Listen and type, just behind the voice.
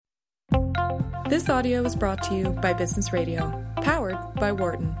This audio is brought to you by Business Radio, powered by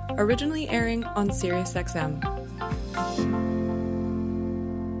Wharton, originally airing on SiriusXM.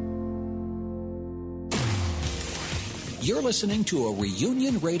 You're listening to a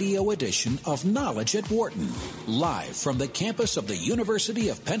reunion radio edition of Knowledge at Wharton, live from the campus of the University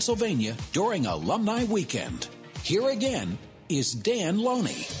of Pennsylvania during Alumni Weekend. Here again is Dan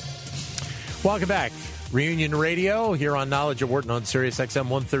Loney. Welcome back. Reunion Radio here on Knowledge at Wharton on SiriusXM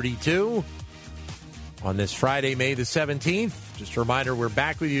 132 on this Friday, May the 17th. Just a reminder, we're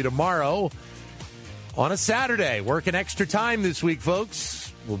back with you tomorrow on a Saturday. Working extra time this week,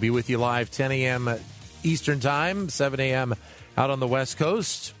 folks. We'll be with you live 10 a.m. Eastern Time, 7 a.m. out on the West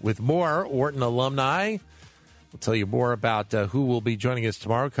Coast with more Wharton alumni. We'll tell you more about who will be joining us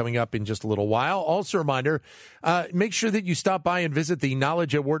tomorrow coming up in just a little while. Also a reminder, make sure that you stop by and visit the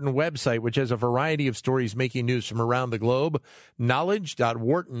Knowledge at Wharton website, which has a variety of stories making news from around the globe,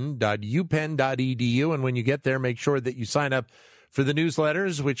 knowledge.wharton.upenn.edu. And when you get there, make sure that you sign up for the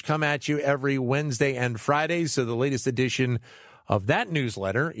newsletters, which come at you every Wednesday and Friday. So the latest edition of that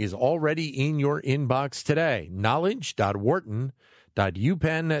newsletter is already in your inbox today,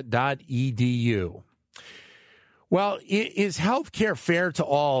 knowledge.wharton.upenn.edu. Well, is healthcare fair to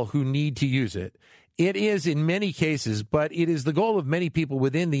all who need to use it? It is in many cases, but it is the goal of many people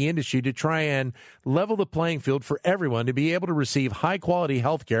within the industry to try and level the playing field for everyone to be able to receive high-quality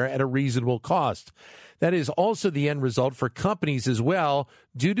healthcare at a reasonable cost. That is also the end result for companies as well,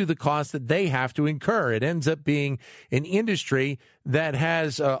 due to the cost that they have to incur. It ends up being an industry that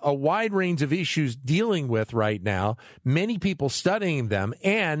has a wide range of issues dealing with right now, many people studying them,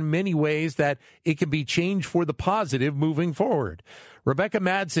 and many ways that it can be changed for the positive moving forward. Rebecca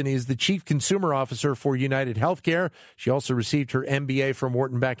Madson is the Chief Consumer Officer for United Healthcare. She also received her MBA from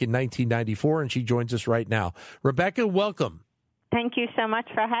Wharton back in 1994, and she joins us right now. Rebecca, welcome. Thank you so much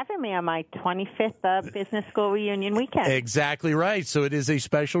for having me on my 25th Business School Reunion Weekend. Exactly right. So it is a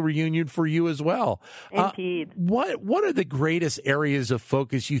special reunion for you as well. Indeed. What are the greatest areas of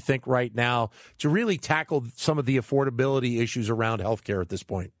focus you think right now to really tackle some of the affordability issues around healthcare at this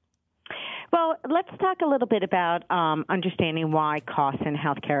point? Well, let's talk a little bit about understanding why costs in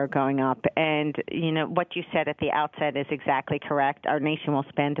healthcare are going up. And, you know, what you said at the outset is exactly correct. Our nation will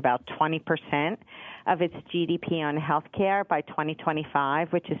spend about 20% of its GDP on healthcare by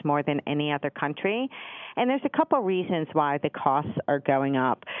 2025, which is more than any other country. And there's a couple reasons why the costs are going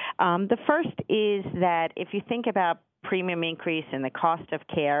up. The first is that if you think about premium increase and the cost of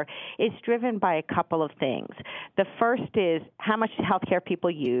care, is driven by a couple of things. The first is how much healthcare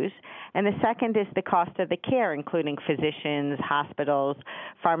people use, and the second is the cost of the care, including physicians, hospitals,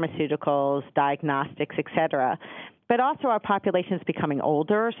 pharmaceuticals, diagnostics, et cetera. But also our population is becoming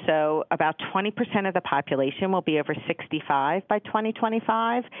older, so about 20% of the population will be over 65 by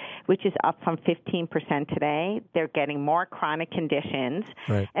 2025, which is up from 15% today. They're getting more chronic conditions.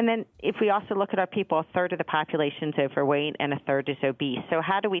 Right. And then if we also look at our people, a third of the population is overweight and a third is obese. So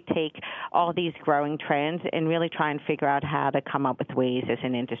how do we take all these growing trends and really try and figure out how to come up with ways as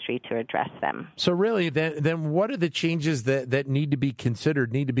an industry to address them? So really, then what are the changes that need to be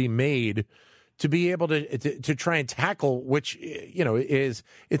considered, need to be made to be able to try and tackle, which, you know, it's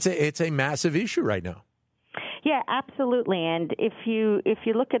a massive issue right now? Yeah, absolutely. And if you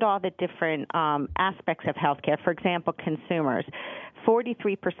look at all the different aspects of healthcare, for example, consumers,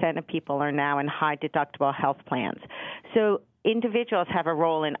 43% of people are now in high deductible health plans. So individuals have a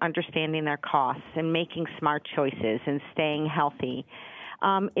role in understanding their costs and making smart choices and staying healthy.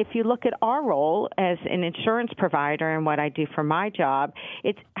 If you look at our role as an insurance provider and what I do for my job,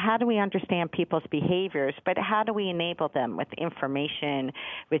 it's how do we understand people's behaviors, but how do we enable them with information,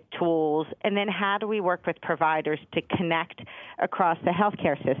 with tools, and then how do we work with providers to connect across the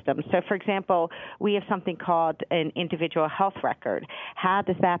healthcare system? So, for example, we have something called an individual health record. How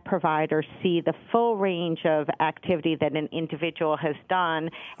does that provider see the full range of activity that an individual has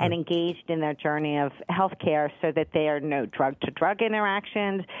done and engaged in their journey of healthcare so that there are no drug-to-drug interactions,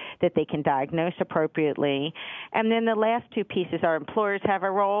 that they can diagnose appropriately. And then the last two pieces, our employers have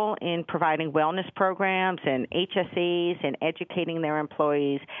a role in providing wellness programs and HSEs and educating their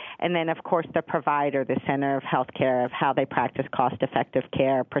employees. And then, of course, the provider, the center of healthcare, of how they practice cost-effective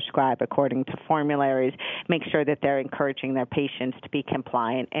care, prescribe according to formularies, make sure that they're encouraging their patients to be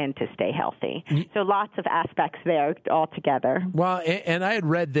compliant and to stay healthy. So lots of aspects there altogether. Well, and I had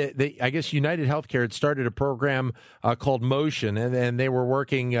read that I guess United Healthcare had started a program called Motion, and they were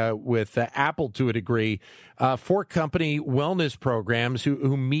working with Apple to a degree for company wellness programs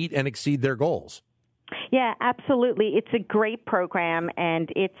who meet and exceed their goals. Yeah, absolutely. It's a great program, and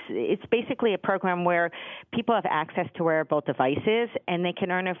it's basically a program where people have access to wearable devices, and they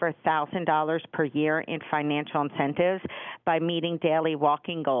can earn over $1,000 per year in financial incentives by meeting daily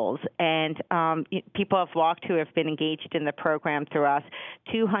walking goals. And people have walked who have been engaged in the program through us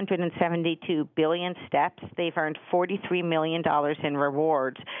 272 billion steps. They've earned $43 million in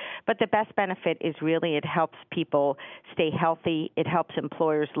rewards. But the best benefit is really it helps people stay healthy. It helps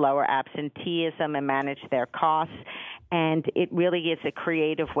employers lower absenteeism and manage their costs, and it really is a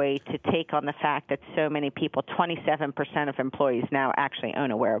creative way to take on the fact that so many people, 27% of employees now actually own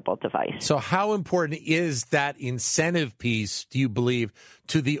a wearable device. So how important is that incentive piece, do you believe,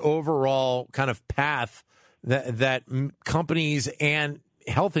 to the overall kind of path that companies and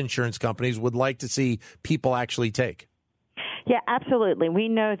health insurance companies would like to see people actually take? Yeah, absolutely. We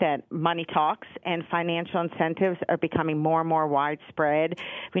know that money talks, and financial incentives are becoming more and more widespread.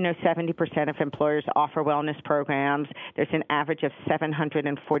 We know 70% of employers offer wellness programs. There's an average of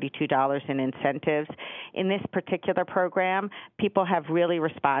 $742 in incentives. In this particular program, people have really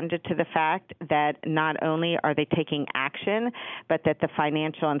responded to the fact that not only are they taking action, but that the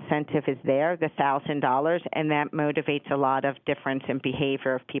financial incentive is there, the $1,000, and that motivates a lot of difference in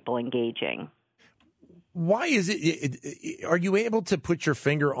behavior of people engaging. Why is it? Are you able to put your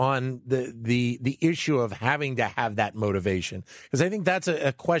finger on the issue of having to have that motivation? Because I think that's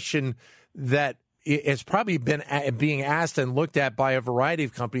a question that has probably been being asked and looked at by a variety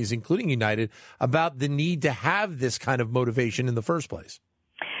of companies, including United, about the need to have this kind of motivation in the first place.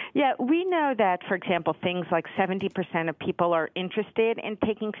 Yeah, we know that, for example, things like 70% of people are interested in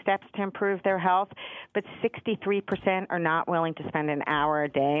taking steps to improve their health, but 63% are not willing to spend an hour a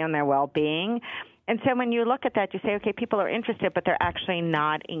day on their well-being. And so when you look at that, you say, okay, people are interested, but they're actually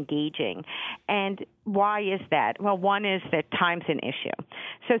not engaging. And why is that? Well, one is that time's an issue.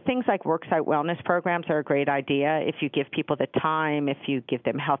 So things like worksite wellness programs are a great idea if you give people the time, if you give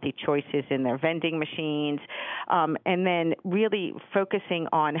them healthy choices in their vending machines, and then really focusing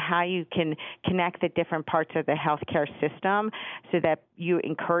on how you can connect the different parts of the healthcare system so that you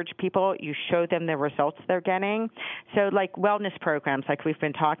encourage people, you show them the results they're getting. So like wellness programs, like we've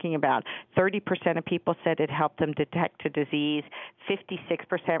been talking about, 30% of people said it helped them detect a disease,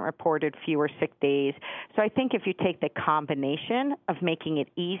 56% reported fewer sick days. So I think if you take the combination of making it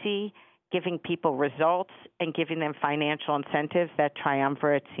easy, giving people results, and giving them financial incentives, that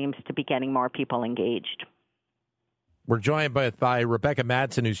triumvirate seems to be getting more people engaged. We're joined by Rebecca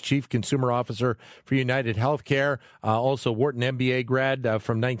Madson, who's Chief Consumer Officer for United Healthcare, also Wharton MBA grad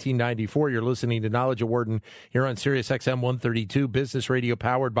from 1994. You're listening to Knowledge at Wharton here on Sirius XM 132, business radio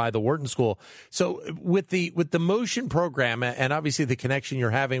powered by the Wharton School. So with the Motion program and obviously the connection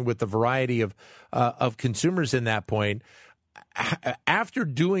you're having with the variety of consumers in that point, after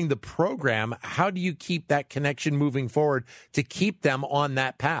doing the program, how do you keep that connection moving forward to keep them on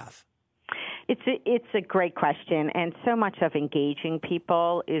that path? It's a great question, and so much of engaging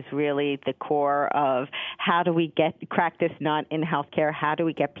people is really the core of how do we crack this nut in healthcare? How do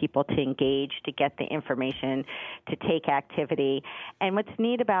we get people to engage, to get the information, to take activity? And what's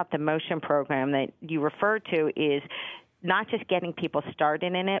neat about the Motion program that you referred to is not just getting people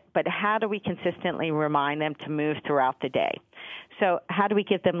started in it, but how do we consistently remind them to move throughout the day? So how do we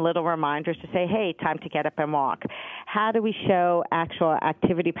give them little reminders to say, hey, time to get up and walk? How do we show actual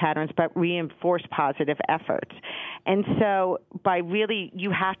activity patterns but reinforce positive efforts? And so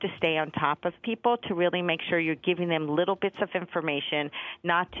you have to stay on top of people to really make sure you're giving them little bits of information,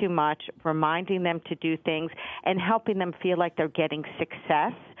 not too much, reminding them to do things, and helping them feel like they're getting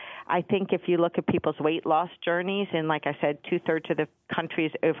success. I think if you look at people's weight loss journeys, and like I said, 2/3 of the country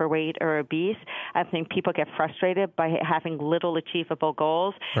is overweight or obese, I think people get frustrated by having little achievable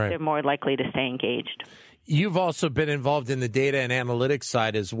goals. Right. They're more likely to stay engaged. You've also been involved in the data and analytics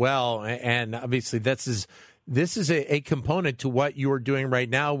side as well, and obviously this is a component to what you are doing right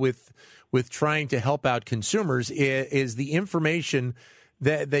now with trying to help out consumers is the information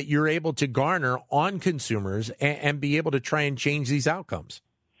that you're able to garner on consumers and be able to try and change these outcomes.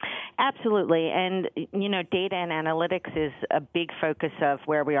 Absolutely. And, data and analytics is a big focus of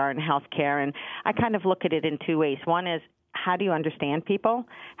where we are in healthcare. And I kind of look at it in two ways. One is, how do you understand people?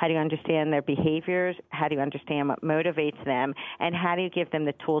 How do you understand their behaviors? How do you understand what motivates them? And how do you give them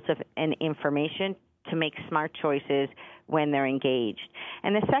the tools and information to make smart choices when they're engaged.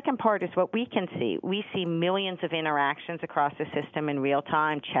 And the second part is what we can see. We see millions of interactions across the system in real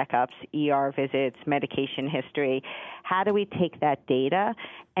time, checkups, ER visits, medication history. How do we take that data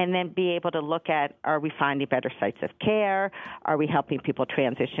and then be able to look at, are we finding better sites of care? Are we helping people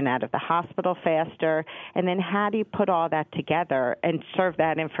transition out of the hospital faster? And then how do you put all that together and serve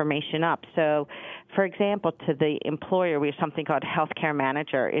that information up? So, for example, to the employer, we have something called Healthcare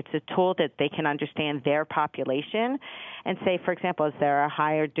Manager. It's a tool that they can understand their population and say, for example, is there a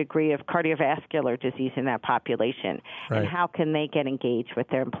higher degree of cardiovascular disease in that population? Right. And how can they get engaged with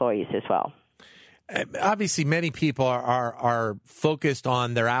their employees as well? Obviously, many people are focused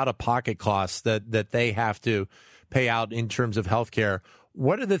on their out-of-pocket costs that they have to pay out in terms of health care.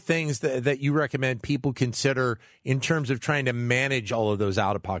 What are the things that you recommend people consider in terms of trying to manage all of those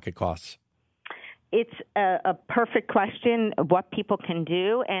out-of-pocket costs? It's a perfect question, what people can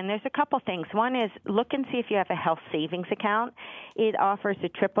do, and there's a couple things. One is look and see if you have a health savings account. It offers a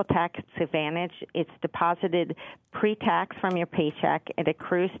triple tax advantage. It's deposited pre-tax from your paycheck. It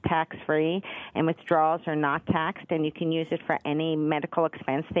accrues tax-free, and withdrawals are not taxed, and you can use it for any medical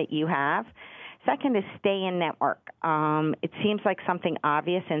expense that you have. Second is stay in network. It seems like something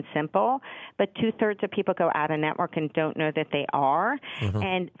obvious and simple, but 2/3 of people go out of network and don't know that they are,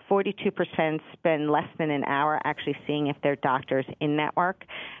 and 42% spend less than an hour actually seeing if their doctor's in network.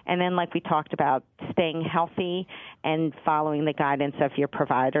 And then, like we talked about, staying healthy and following the guidance of your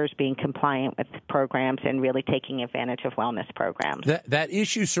providers, being compliant with programs, and really taking advantage of wellness programs. That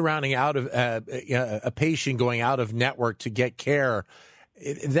issue surrounding out of a patient going out of network to get care,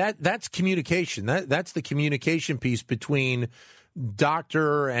 that's communication. That's the communication piece between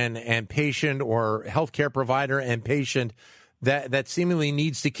doctor and patient, or healthcare provider and patient, that seemingly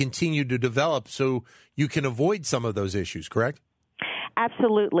needs to continue to develop so you can avoid some of those issues, correct?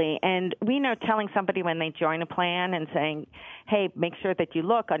 Absolutely. And we know telling somebody when they join a plan and saying, hey, make sure that you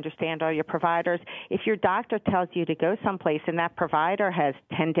understand all your providers. If your doctor tells you to go someplace and that provider has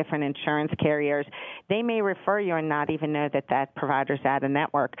 10 different insurance carriers, they may refer you and not even know that that provider's out of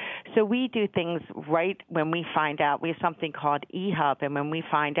network. So we do things right when we find out. We have something called eHub, and when we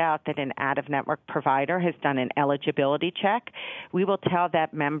find out that an out-of-network provider has done an eligibility check, we will tell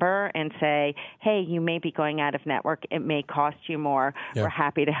that member and say, hey, you may be going out of network. It may cost you more. Yep. We're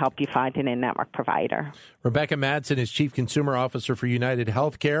happy to help you find an in-network provider. Rebecca Madson is Chief Consumer Officer for United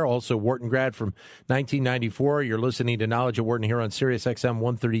Healthcare, also Wharton grad from 1994. You're listening to Knowledge at Wharton here on Sirius XM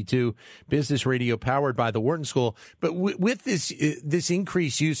 132, business radio powered by the Wharton School. But with this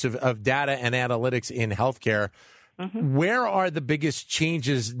increased use of data and analytics in healthcare, where are the biggest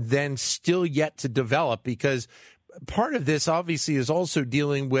changes then still yet to develop? Because part of this obviously is also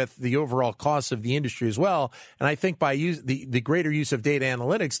dealing with the overall costs of the industry as well. And I think by the greater use of data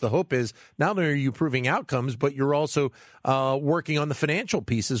analytics, the hope is not only are you improving outcomes, but you're also working on the financial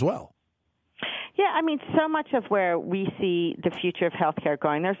piece as well. Yeah, I mean, so much of where we see the future of healthcare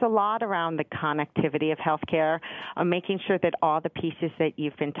going, there's a lot around the connectivity of healthcare, making sure that all the pieces that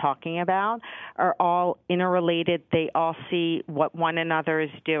you've been talking about are all interrelated. They all see what one another is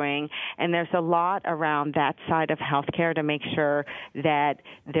doing. And there's a lot around that side of healthcare to make sure that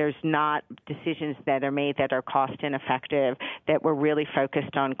there's not decisions that are made that are cost ineffective, that we're really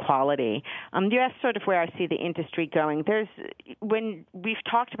focused on quality. You asked sort of where I see the industry going. When we've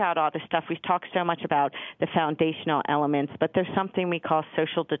talked about all this stuff, we've talked so much about the foundational elements, but there's something we call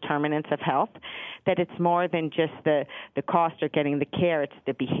social determinants of health, that it's more than just the cost of getting the care. It's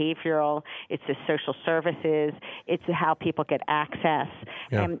the behavioral, it's the social services, it's how people get access.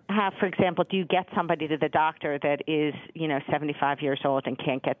 Yeah. And how, for example, do you get somebody to the doctor that is, 75 years old and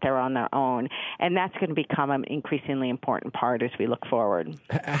can't get there on their own? And that's going to become an increasingly important part as we look forward.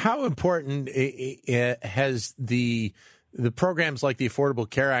 How important has the programs like the Affordable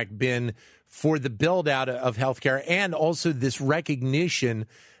Care Act been for the build-out of healthcare, and also this recognition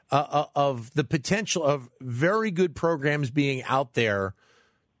of the potential of very good programs being out there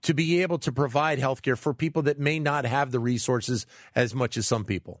to be able to provide healthcare for people that may not have the resources as much as some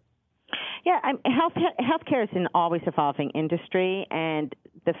people? Yeah, healthcare is an always evolving industry, and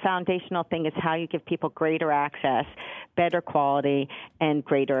the foundational thing is how you give people greater access, better quality, and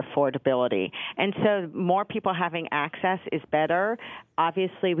greater affordability. And so more people having access is better.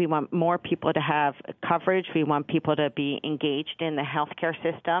 Obviously, we want more people to have coverage. We want people to be engaged in the healthcare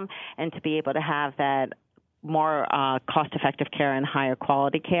system and to be able to have that more cost-effective care and higher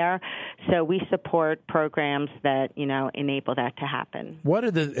quality care. So we support programs that, enable that to happen. What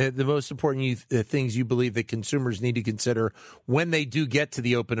are the most important things you believe that consumers need to consider when they do get to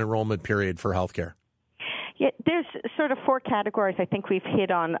the open enrollment period for healthcare? Yeah, there's sort of four categories. I think we've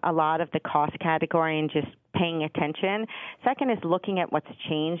hit on a lot of the cost category and just paying attention. Second is looking at what's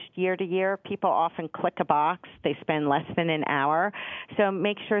changed year to year. People often click a box. They spend less than an hour. So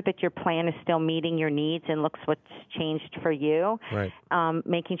make sure that your plan is still meeting your needs and looks what's changed for you. Right.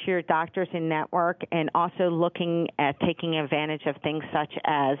 Making sure your doctor's in network, and also looking at taking advantage of things such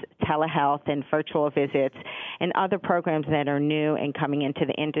as telehealth and virtual visits and other programs that are new and coming into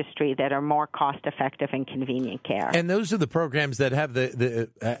the industry that are more cost-effective and convenient care. And those are the programs that have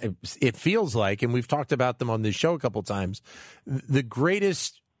it feels like, and we've talked about them on this show a couple times, the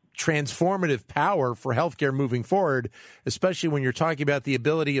greatest transformative power for healthcare moving forward, especially when you're talking about the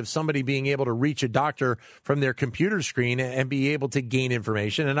ability of somebody being able to reach a doctor from their computer screen and be able to gain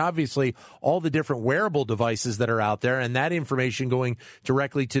information. And obviously all the different wearable devices that are out there, and that information going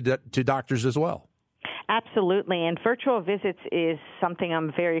directly to doctors as well. Absolutely. And virtual visits is something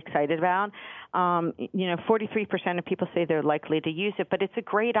I'm very excited about. 43% of people say they're likely to use it, but it's a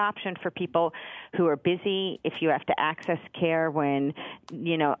great option for people who are busy, if you have to access care when,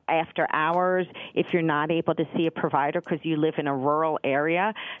 after hours, if you're not able to see a provider because you live in a rural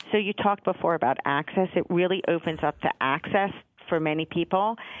area. So you talked before about access. It really opens up to access for many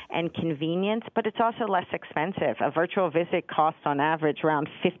people and convenience, but it's also less expensive. A virtual visit costs on average around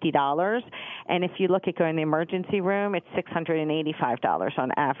 $50, and if you look at going to the emergency room, it's $685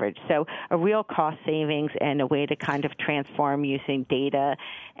 on average. So a real cost savings and a way to kind of transform using data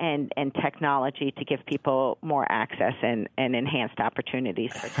and technology to give people more access and enhanced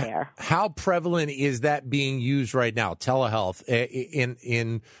opportunities for care. How prevalent is that being used right now, telehealth,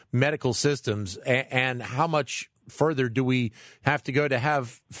 in medical systems, and how much further do we have to go to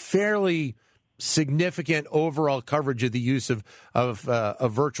have fairly significant overall coverage of the use of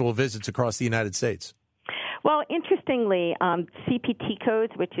virtual visits across the United States? Well, interestingly, CPT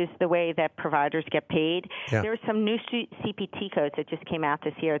codes, which is the way that providers get paid, there are some new CPT codes that just came out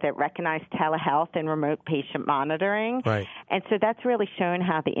this year that recognize telehealth and remote patient monitoring. Right. And so that's really shown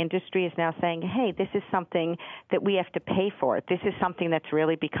how the industry is now saying, hey, this is something that we have to pay for. This is something that's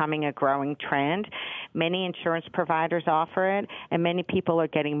really becoming a growing trend. Many insurance providers offer it, and many people are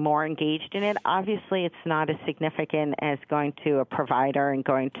getting more engaged in it. Obviously, it's not as significant as going to a provider and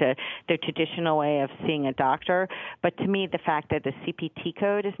going to the traditional way of seeing a doctor. But to me, the fact that the CPT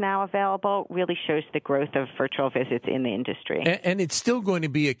code is now available really shows the growth of virtual visits in the industry. And it's still going to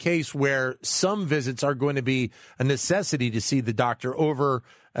be a case where some visits are going to be a necessity to see the doctor over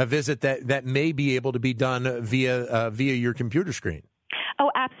a visit that may be able to be done via your computer screen.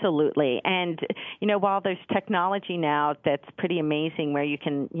 Oh, absolutely. And, while there's technology now that's pretty amazing where you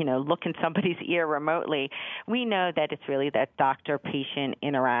can, look in somebody's ear remotely, we know that it's really that doctor-patient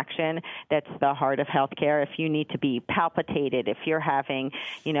interaction that's the heart of healthcare. If you need to be palpated, if you're having,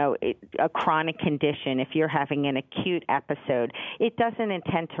 a chronic condition, if you're having an acute episode, it doesn't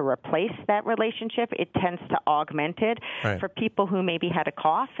intend to replace that relationship. It tends to augment it. Right. For people who maybe had a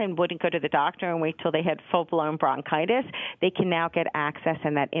cough and wouldn't go to the doctor and wait till they had full-blown bronchitis, they can now get access,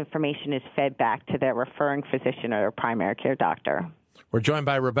 and that information is fed back to their referring physician or primary care doctor. We're joined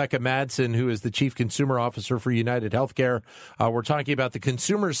by Rebecca Madson, who is the Chief Consumer Officer for United Healthcare. We're talking about the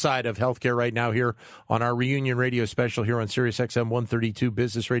consumer side of healthcare right now here on our Reunion Radio special here on Sirius XM 132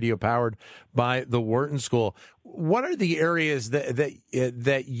 Business Radio, powered by the Wharton School. What are the areas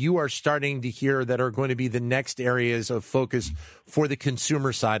that you are starting to hear that are going to be the next areas of focus for the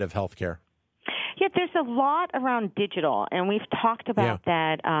consumer side of healthcare? Yeah, there's a lot around digital, and we've talked about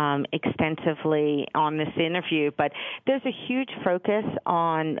that extensively on this interview, but there's a huge focus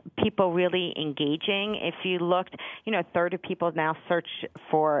on people really engaging. If you looked, a third of people now search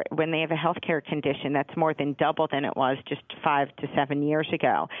for when they have a healthcare condition. That's more than double than it was just 5 to 7 years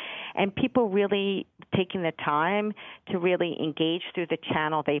ago. And people really taking the time to really engage through the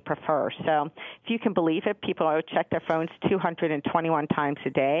channel they prefer. So if you can believe it, people check their phones 221 times a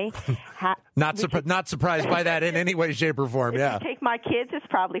day. Not surprised by that in any way, shape, or form. If you take my kids, it's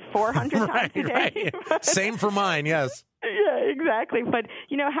probably 400 times a day. Right. Same for mine, yes. Yeah, exactly. But,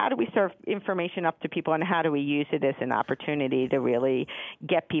 how do we serve information up to people, and how do we use it as an opportunity to really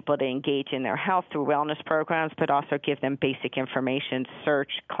get people to engage in their health through wellness programs, but also give them basic information,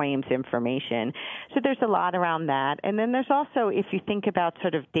 search claims information. So there's a lot around that. And then there's also, if you think about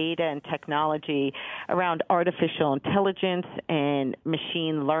sort of data and technology around artificial intelligence and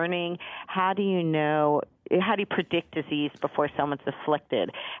machine learning, how do you know predict disease before someone's afflicted?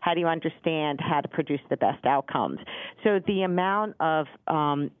 How do you understand how to produce the best outcomes? So the amount of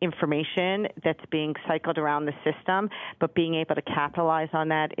information that's being cycled around the system, but being able to capitalize on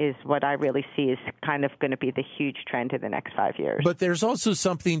that is what I really see is kind of going to be the huge trend in the next 5 years. But there's also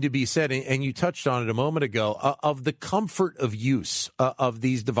something to be said, and you touched on it a moment ago, of the comfort of use of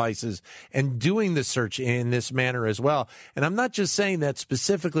these devices and doing the search in this manner as well. And I'm not just saying that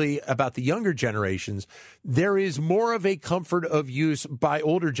specifically about the younger generations. There is more of a comfort of use by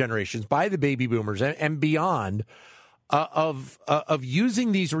older generations, by the baby boomers and beyond, of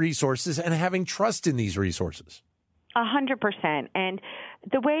using these resources and having trust in these resources. 100%. And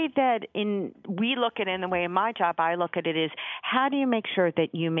the way that we look at it, and the way in my job I look at it, is how do you make sure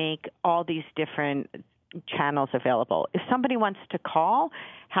that you make all these different channels available? If somebody wants to call,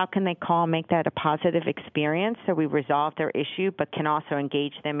 how can they call and make that a positive experience so we resolve their issue but can also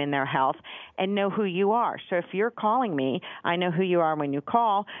engage them in their health and know who you are? So if you're calling me, I know who you are when you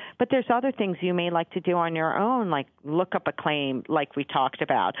call, but there's other things you may like to do on your own, like look up a claim like we talked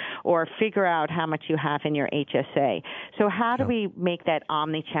about, or figure out how much you have in your HSA. So how do we make that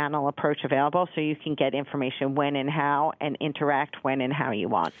omni-channel approach available so you can get information when and how and interact when and how you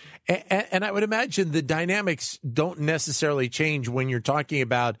want? And I would imagine the dynamics don't necessarily change when you're talking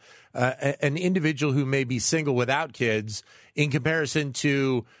about an individual who may be single without kids in comparison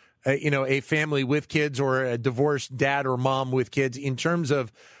to a family with kids or a divorced dad or mom with kids, in terms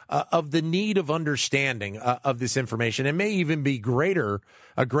of the need of understanding of this information. It may even be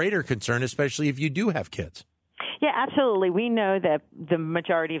a greater concern, especially if you do have kids. Yeah, absolutely. We know that the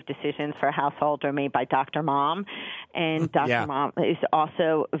majority of decisions for a household are made by Dr. Mom, and Dr. Mom is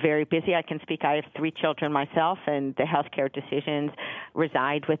also very busy. I can speak. I have 3 children myself, and the healthcare decisions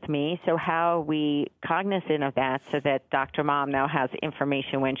reside with me. So how are we cognizant of that so that Dr. Mom now has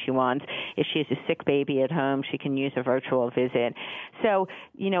information when she wants? If she has a sick baby at home, she can use a virtual visit. So,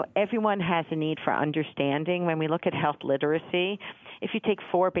 everyone has a need for understanding. When we look at health literacy, if you take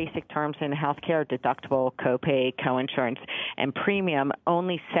 4 basic terms in healthcare, deductible, copay, coinsurance, and premium,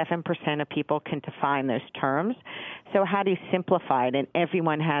 only 7% of people can define those terms. So how do you simplify it? And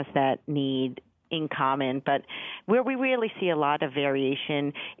everyone has that need in common, but where we really see a lot of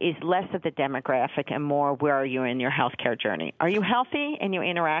variation is less of the demographic and more where are you in your healthcare journey. Are you healthy and you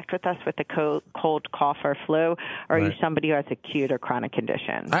interact with us with a cold, cough, or flu, or are you somebody who has acute or chronic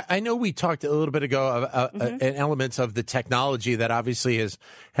condition? I know we talked a little bit ago about elements of the technology that obviously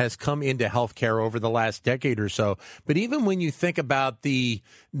has come into healthcare over the last decade or so, but even when you think about the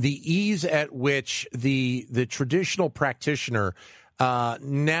ease at which the traditional practitioner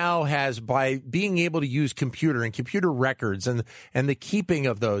now has, by being able to use computer and computer records and the keeping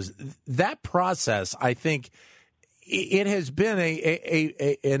of those, that process, I think it has been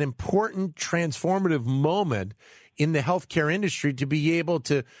an important transformative moment in the healthcare industry to be able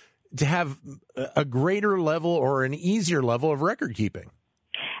to have a greater level or an easier level of record keeping.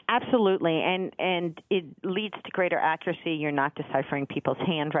 Absolutely, and it leads to greater accuracy. You're not deciphering people's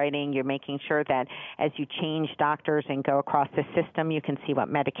handwriting. You're making sure that as you change doctors and go across the system, you can see what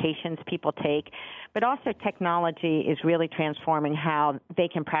medications people take. But also technology is really transforming how they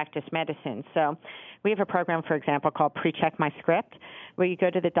can practice medicine. So we have a program, for example, called Pre-Check My Script, where you go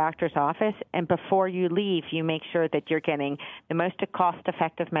to the doctor's office, and before you leave, you make sure that you're getting the most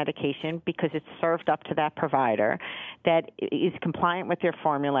cost-effective medication because it's served up to that provider, that is compliant with your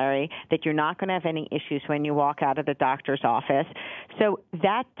formulary, that you're not going to have any issues when you walk out of the doctor's office. So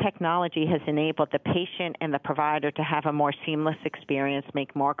that technology has enabled the patient and the provider to have a more seamless experience,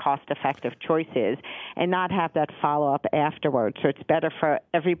 make more cost-effective choices, and not have that follow-up afterwards. So it's better for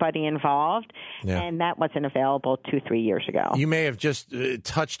everybody involved, and that wasn't available 2-3 years ago. You may have just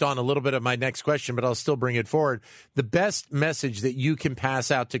touched on a little bit of my next question, but I'll still bring it forward. The best message that you can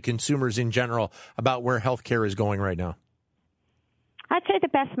pass out to consumers in general about where healthcare is going right now? I'd say the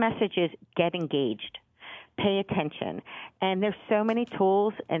best message is get engaged. Pay attention. And there's so many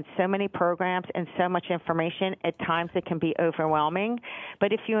tools and so many programs and so much information. At times it can be overwhelming.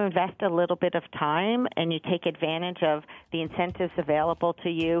 But if you invest a little bit of time and you take advantage of the incentives available to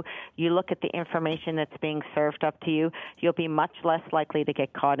you, you look at the information that's being served up to you, you'll be much less likely to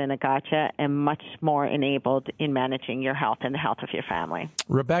get caught in a gotcha and much more enabled in managing your health and the health of your family.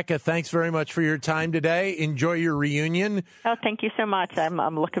 Rebecca, thanks very much for your time today. Enjoy your reunion. Oh, thank you so much.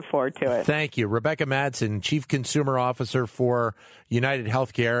 I'm looking forward to it. Thank you. Rebecca Madson, Chief Consumer Officer for United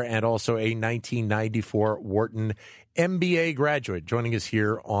Healthcare and also a 1994 Wharton MBA graduate, joining us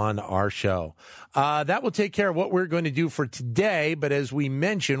here on our show. That will take care of what we're going to do for today, but as we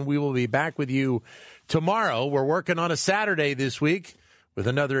mentioned, we will be back with you tomorrow. We're working on a Saturday this week. with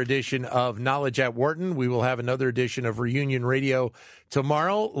another edition of Knowledge at Wharton. We will have another edition of Reunion Radio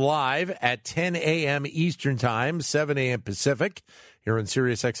tomorrow, live at 10 a.m. Eastern Time, 7 a.m. Pacific, here on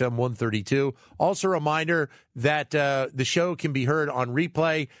Sirius XM 132. Also a reminder that the show can be heard on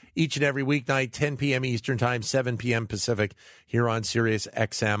replay each and every weeknight, 10 p.m. Eastern Time, 7 p.m. Pacific, here on Sirius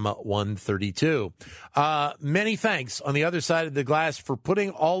XM 132. Many thanks on the other side of the glass for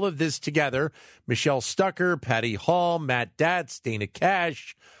putting all of this together. Michelle Stucker, Patty Hall, Matt Datz, Dana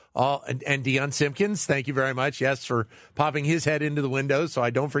Cash, and Deion Simpkins. Thank you very much, yes, for popping his head into the window so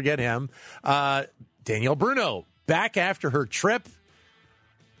I don't forget him. Danielle Bruno, back after her trip,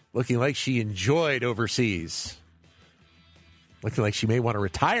 looking like she enjoyed overseas. Looking like she may want to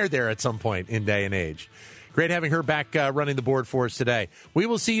retire there at some point in day and age. Great having her back running the board for us today. We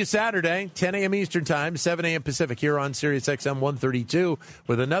will see you Saturday, 10 a.m. Eastern Time, 7 a.m. Pacific, here on Sirius XM 132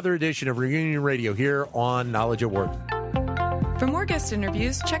 with another edition of Reunion Radio here on Knowledge at Wharton. For more guest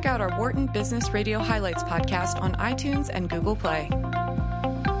interviews, check out our Wharton Business Radio Highlights podcast on iTunes and Google Play.